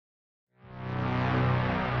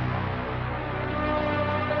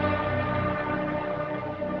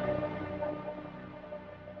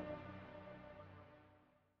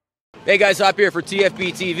Hey guys, Hop here for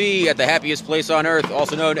TFBTV at the happiest place on earth,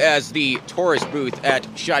 also known as the Taurus booth at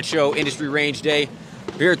SHOT Show Industry Range Day.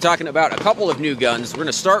 We're here talking about a couple of new guns. We're going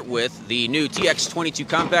to start with the new TX22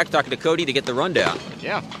 Compact, talking to Cody to get the rundown.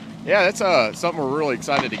 Yeah, that's something we're really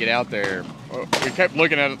excited to get out there. We kept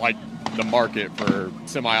looking at it like the market for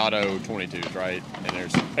semi-auto 22s, right? And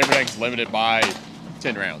everything's limited by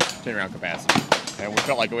 10 round capacity. And we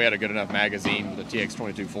felt like we had a good enough magazine with the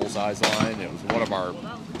TX22 full-size line. It was one of our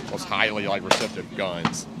most highly receptive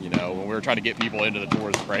guns. You know, when we were trying to get people into the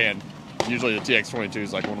Taurus brand, usually the TX22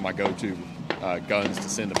 is like one of my go-to guns to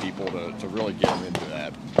send to people to really get them into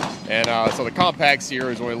that. And so the Compact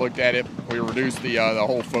series, when we looked at it, we reduced the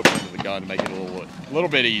whole footprint of the gun to make it a little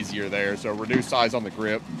bit easier there. So reduced size on the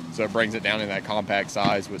grip, so it brings it down in that compact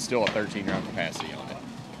size, with still a 13-round capacity on it.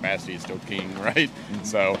 Capacity is still king, right?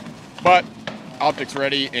 So, but optics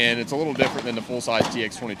ready, and it's a little different than the full-size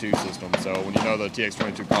TX22 system. So when you know the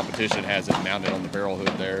TX22 Competition has it mounted on the barrel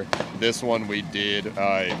hood there, this one we did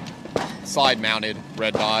slide-mounted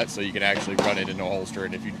red dot, so you can actually run it into a holster,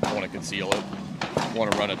 and if you want to conceal it,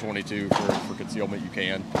 want to run a 22 for concealment, you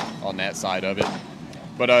can on that side of it.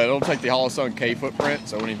 But it'll take the Holosun K footprint,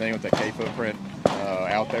 so anything with that K footprint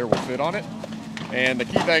out there will fit on it. And the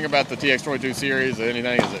key thing about the TX22 series,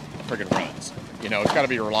 anything, is it freaking runs. You know, it's got to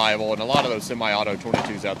be reliable, and a lot of those semi-auto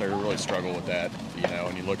 22s out there really struggle with that. You know,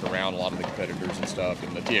 and you look around a lot of the competitors and stuff,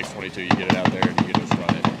 and the TX22, you get it out there and you can just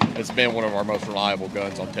run it. It's been one of our most reliable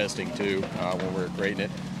guns on testing too when we were grading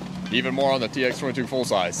it. Even more on the TX22 full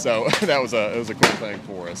size, so it was a cool thing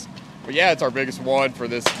for us. But yeah, it's our biggest one for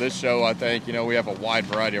this show, I think. You know, we have a wide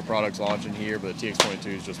variety of products launching here, but the TX22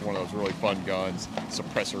 is just one of those really fun guns,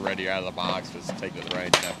 suppressor ready out of the box, just take to the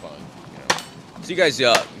range and have fun. So you guys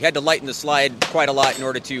had to lighten the slide quite a lot in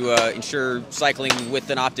order to ensure cycling with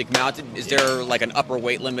an optic mounted. Is there like an upper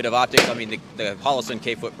weight limit of optics? I mean, the Holosun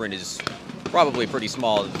K footprint is probably pretty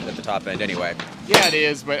small at the top end anyway. Yeah, it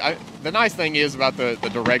is, but the nice thing is about the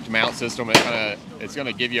direct mount system, it's going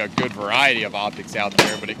to give you a good variety of optics out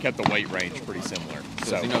there, but it kept the weight range pretty similar.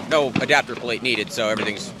 So no adapter plate needed, so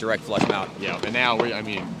everything's direct flush mount. Yeah, and now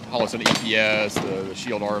Holosun EPS, the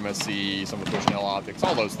Shield RMSC, some of the Bushnell optics,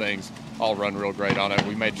 all those things all run real great on it.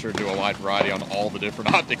 We made sure to do a wide variety on all the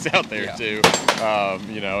different optics out there too.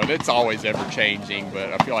 You know, and it's always ever changing,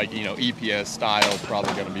 but I feel like, you know, EPS style is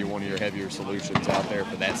probably going to be one of your heavier solutions out there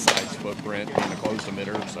for that size footprint being a closed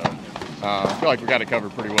emitter. So I feel like we got it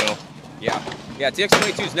covered pretty well. Yeah,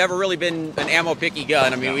 TX22's never really been an ammo picky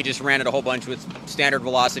gun. I mean, we just ran it a whole bunch with standard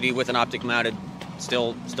velocity with an optic mounted,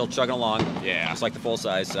 still chugging along. Yeah, just like the full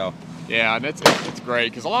size. So yeah, and it's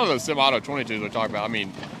great because a lot of those semi-auto 22s we talk about, I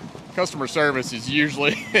mean, customer service is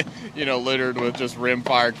usually you know, littered with just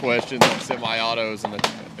rimfire questions on semi-autos, and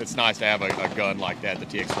it's nice to have a gun like that. The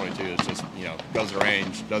TX22 is just, you know, goes to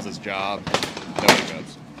range, does its job, no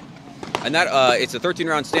hiccups. And that it's a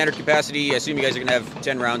 13-round standard capacity. I assume you guys are going to have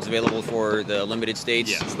 10 rounds available for the limited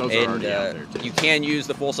states. Yes, those are already out there too. You can use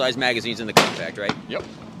the full-size magazines in the Compact, right? Yep.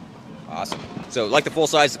 Awesome. So like the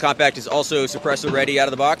full-size, the Compact is also suppressor ready out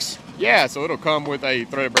of the box? Yeah, so it'll come with a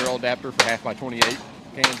threaded barrel adapter for 1/28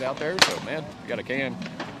 cans out there. So man, you got a can,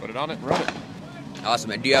 put it on it and run it.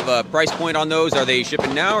 Awesome. And do you have a price point on those? Are they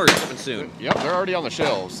shipping now or shipping soon? Yep, they're already on the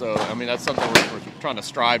shelves. So, I mean, that's something we're trying to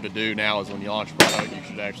strive to do now, is when you launch a product, you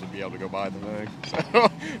should actually be able to go buy the thing. So,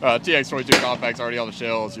 TX22 Compact's already on the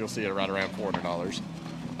shelves. You'll see it right around $400.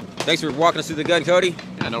 Thanks for walking us through the gun, Cody.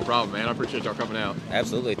 Yeah, no problem, man. I appreciate y'all coming out.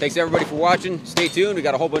 Absolutely. Thanks, everybody, for watching. Stay tuned. We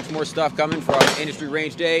got a whole bunch more stuff coming from Industry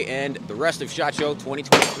Range Day and the rest of SHOT Show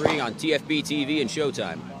 2023 on TFBTV and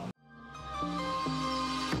Showtime.